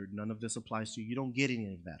surrendered, none of this applies to you. You don't get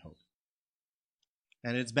any of that hope.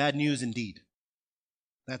 And it's bad news indeed.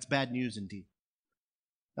 That's bad news indeed.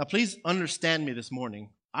 Now please understand me this morning.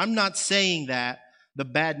 I'm not saying that the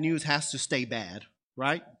bad news has to stay bad,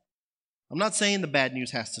 right? I'm not saying the bad news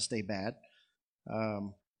has to stay bad.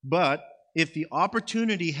 But if the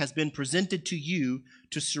opportunity has been presented to you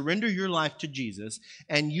to surrender your life to Jesus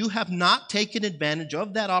and you have not taken advantage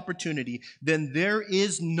of that opportunity, then there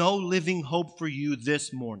is no living hope for you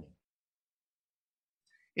this morning.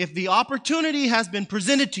 If the opportunity has been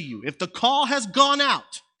presented to you, if the call has gone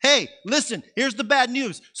out, hey, listen, here's the bad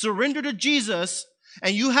news. Surrender to Jesus,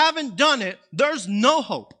 and you haven't done it, there's no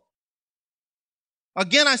hope.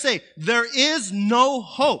 Again, I say, there is no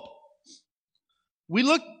hope. We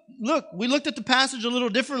looked at the passage a little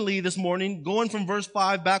differently this morning, going from verse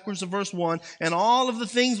 5 backwards to verse 1, and all of the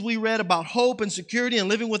things we read about hope and security and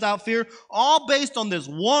living without fear, all based on this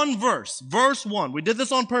one verse, verse 1. We did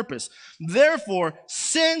this on purpose. Therefore,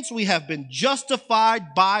 since we have been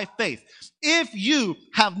justified by faith. If you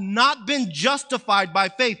have not been justified by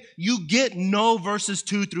faith, you get no verses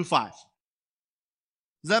 2 through 5.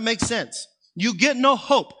 Does that make sense? You get no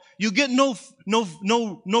hope. You get no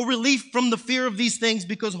relief from the fear of these things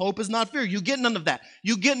because hope is not fear. You get none of that.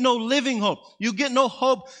 You get no living hope. You get no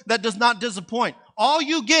hope that does not disappoint. All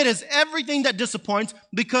you get is everything that disappoints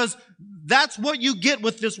because that's what you get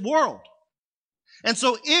with this world. And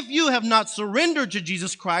so if you have not surrendered to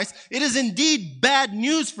Jesus Christ, it is indeed bad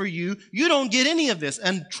news for you. You don't get any of this.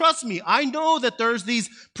 And trust me, I know that there's these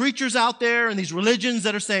preachers out there and these religions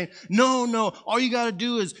that are saying, no, all you got to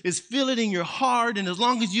do is feel it in your heart. And as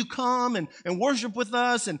long as you come and worship with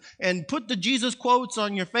us and put the Jesus quotes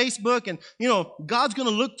on your Facebook and, God's going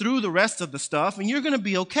to look through the rest of the stuff and you're going to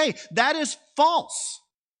be okay. That is false.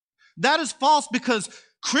 That is false because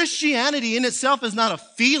Christianity in itself is not a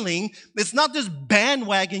feeling. It's not this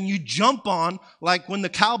bandwagon you jump on like when the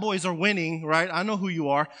Cowboys are winning, right? I know who you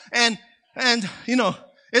are. And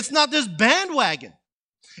it's not this bandwagon.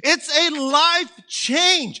 It's a life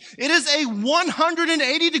change. It is a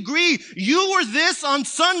 180 degree. You were this on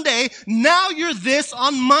Sunday. Now you're this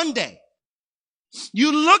on Monday.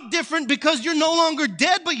 You look different because you're no longer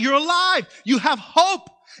dead, but you're alive. You have hope.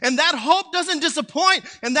 And that hope doesn't disappoint.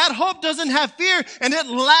 And that hope doesn't have fear. And it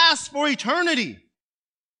lasts for eternity.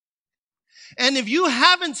 And if you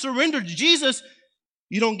haven't surrendered to Jesus,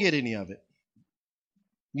 you don't get any of it.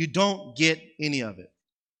 You don't get any of it.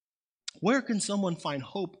 Where can someone find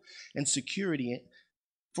hope and security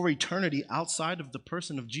for eternity outside of the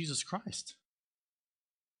person of Jesus Christ?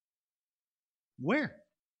 Where?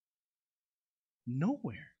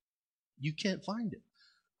 Nowhere. You can't find it.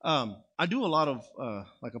 I do a lot of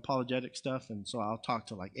apologetic stuff, and so I'll talk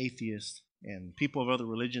to atheists and people of other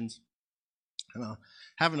religions. And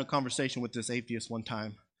having a conversation with this atheist one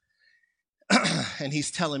time, and he's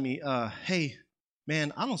telling me, hey,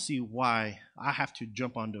 man, I don't see why I have to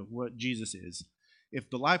jump onto what Jesus is if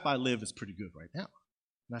the life I live is pretty good right now.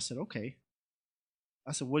 And I said, okay.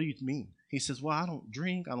 I said, what do you mean? He says, well, I don't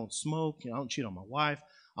drink, I don't smoke, I don't cheat on my wife.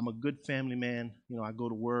 I'm a good family man. I go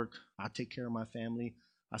to work, I take care of my family.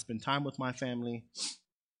 I spend time with my family.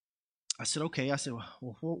 I said, okay. I said,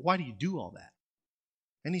 well, why do you do all that?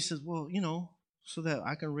 And he says, well, so that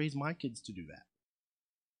I can raise my kids to do that.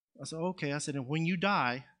 I said, okay. I said, and when you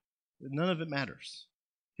die, none of it matters.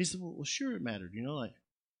 He said, well, sure it mattered.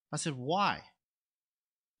 I said, why?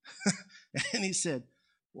 And he said,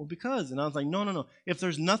 well, because. And I was like, no. If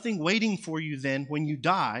there's nothing waiting for you then when you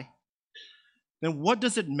die, then what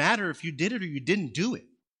does it matter if you did it or you didn't do it?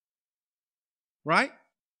 Right?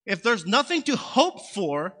 If there's nothing to hope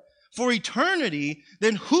for eternity,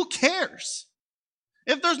 then who cares?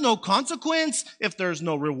 If there's no consequence, if there's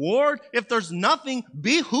no reward, if there's nothing,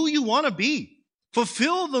 be who you want to be.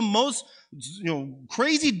 Fulfill the most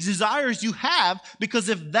crazy desires you have, because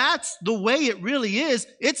if that's the way it really is,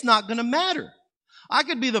 it's not going to matter. I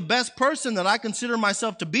could be the best person that I consider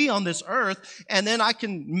myself to be on this earth, and then I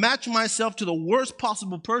can match myself to the worst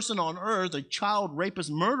possible person on earth, a child rapist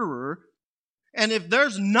murderer. And if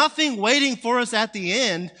there's nothing waiting for us at the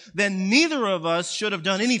end, then neither of us should have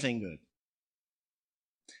done anything good.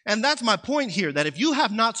 And that's my point here, that if you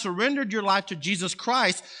have not surrendered your life to Jesus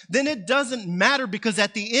Christ, then it doesn't matter, because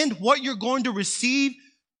at the end, what you're going to receive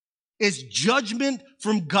is judgment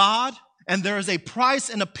from God, and there is a price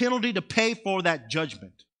and a penalty to pay for that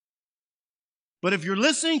judgment. But if you're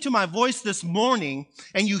listening to my voice this morning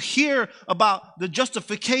and you hear about the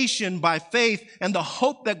justification by faith and the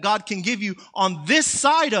hope that God can give you on this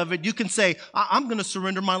side of it, you can say, I'm going to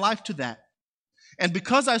surrender my life to that. And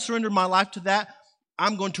because I surrendered my life to that,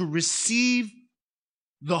 I'm going to receive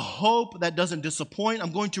the hope that doesn't disappoint.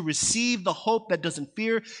 I'm going to receive the hope that doesn't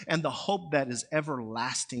fear, and the hope that is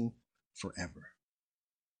everlasting forever.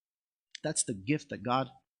 That's the gift that God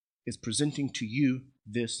is presenting to you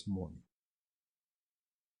this morning.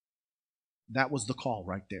 That was the call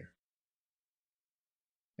right there.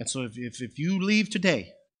 And so if you leave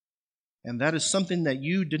today, and that is something that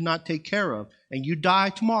you did not take care of, and you die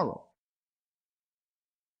tomorrow,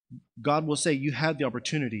 God will say, you had the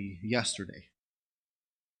opportunity yesterday,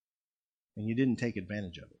 and you didn't take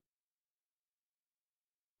advantage of it.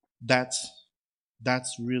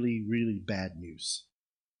 That's really, really bad news.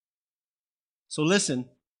 So listen,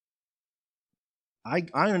 I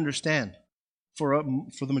understand. For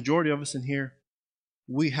the majority of us in here,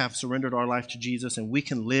 we have surrendered our life to Jesus and we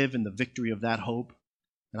can live in the victory of that hope.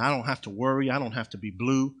 And I don't have to worry. I don't have to be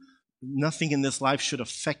blue. Nothing in this life should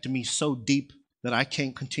affect me so deep that I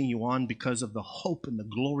can't continue on because of the hope and the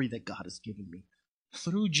glory that God has given me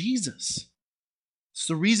through Jesus. It's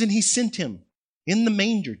the reason he sent him in the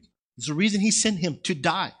manger. It's the reason he sent him to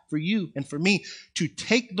die for you and for me, to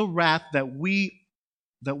take the wrath that we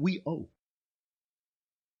owe.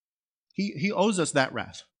 He owes us that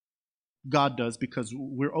wrath. God does, because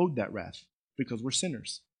we're owed that wrath, because we're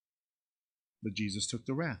sinners. But Jesus took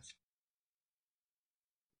the wrath.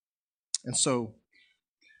 And so,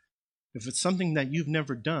 if it's something that you've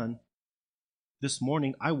never done, this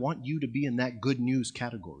morning, I want you to be in that good news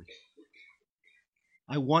category.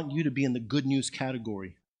 I want you to be in the good news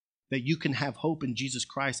category, that you can have hope in Jesus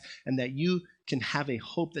Christ, and that you can have a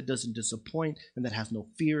hope that doesn't disappoint, and that has no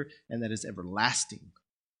fear, and that is everlasting.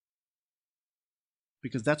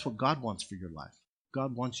 Because that's what God wants for your life.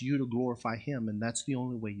 God wants you to glorify him, and that's the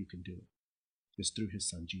only way you can do it, is through his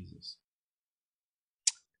son, Jesus.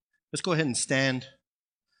 Let's go ahead and stand.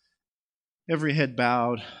 Every head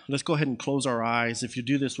bowed. Let's go ahead and close our eyes. If you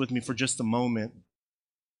do this with me for just a moment,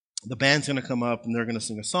 the band's going to come up and they're going to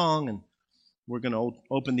sing a song, and we're going to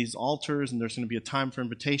open these altars, and there's going to be a time for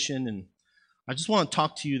invitation. And I just want to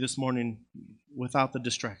talk to you this morning without the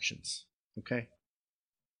distractions, okay?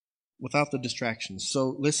 Without the distractions.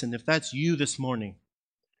 So listen, if that's you this morning,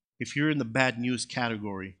 if you're in the bad news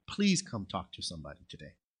category, please come talk to somebody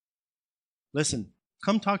today. Listen,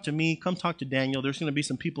 come talk to me, come talk to Daniel. There's going to be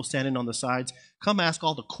some people standing on the sides. Come ask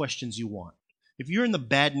all the questions you want. If you're in the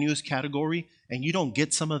bad news category and you don't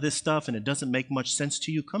get some of this stuff and it doesn't make much sense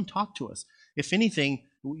to you, come talk to us. If anything,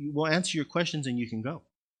 we'll answer your questions and you can go.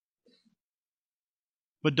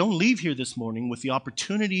 But don't leave here this morning with the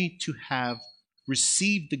opportunity to have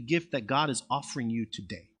received the gift that God is offering you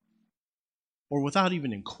today, or without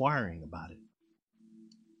even inquiring about it.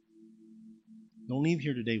 Don't leave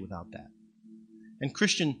here today without that. And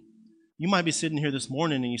Christian, you might be sitting here this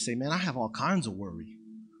morning and you say, man, I have all kinds of worry.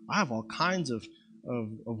 I have all kinds of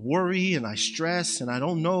worry, and I stress, and I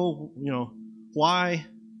don't know, why.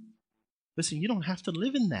 Listen, you don't have to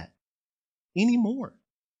live in that anymore.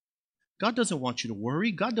 God doesn't want you to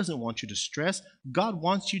worry. God doesn't want you to stress. God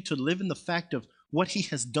wants you to live in the fact of what he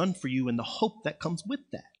has done for you and the hope that comes with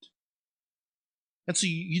that. And so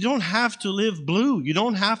you don't have to live blue. You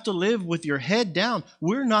don't have to live with your head down.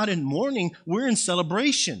 We're not in mourning. We're in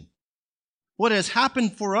celebration. What has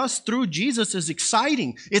happened for us through Jesus is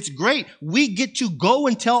exciting. It's great. We get to go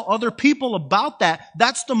and tell other people about that.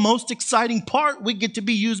 That's the most exciting part. We get to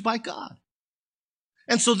be used by God.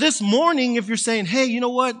 And so this morning, if you're saying, hey, you know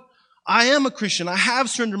what? I am a Christian. I have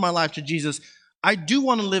surrendered my life to Jesus. I do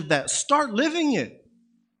want to live that. Start living it.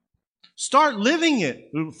 Start living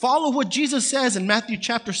it. Follow what Jesus says in Matthew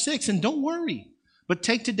chapter 6, and don't worry. But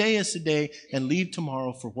take today as today and leave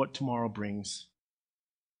tomorrow for what tomorrow brings.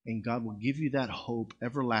 And God will give you that hope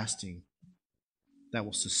everlasting that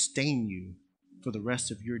will sustain you for the rest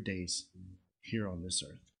of your days here on this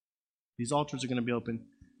earth. These altars are going to be open.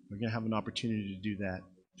 We're going to have an opportunity to do that,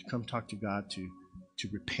 to come talk to God, to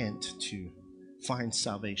repent, to find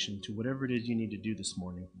salvation, to whatever it is you need to do this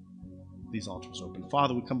morning. These altars are open.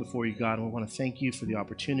 Father, we come before you, God, and we want to thank you for the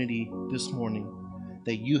opportunity this morning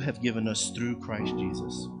that you have given us through Christ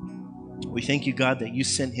Jesus. We thank you, God, that you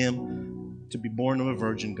sent him to be born of a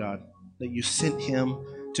virgin, God, that you sent him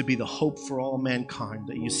to be the hope for all mankind,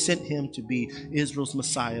 that you sent him to be Israel's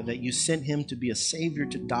Messiah, that you sent him to be a Savior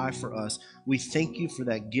to die for us. We thank you for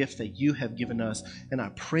that gift that you have given us, and I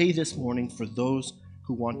pray this morning for those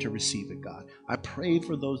who want to receive it, God. I pray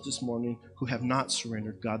for those this morning who have not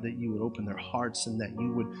surrendered, God, that you would open their hearts and that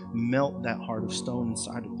you would melt that heart of stone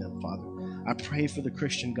inside of them, Father. I pray for the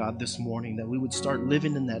Christian, God, this morning that we would start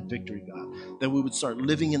living in that victory, God, that we would start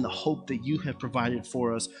living in the hope that you have provided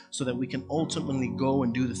for us so that we can ultimately go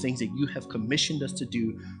and do the things that you have commissioned us to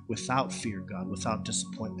do without fear, God, without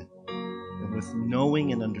disappointment, and with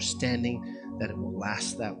knowing and understanding that it will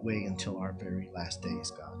last that way until our very last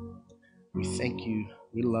days, God. We thank you.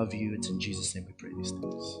 We love you. It's in Jesus' name we pray these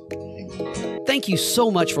things. Amen. Thank you so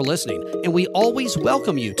much for listening, and we always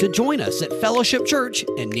welcome you to join us at Fellowship Church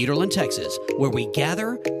in Nederland, Texas, where we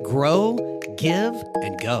gather, grow, give,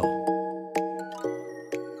 and go.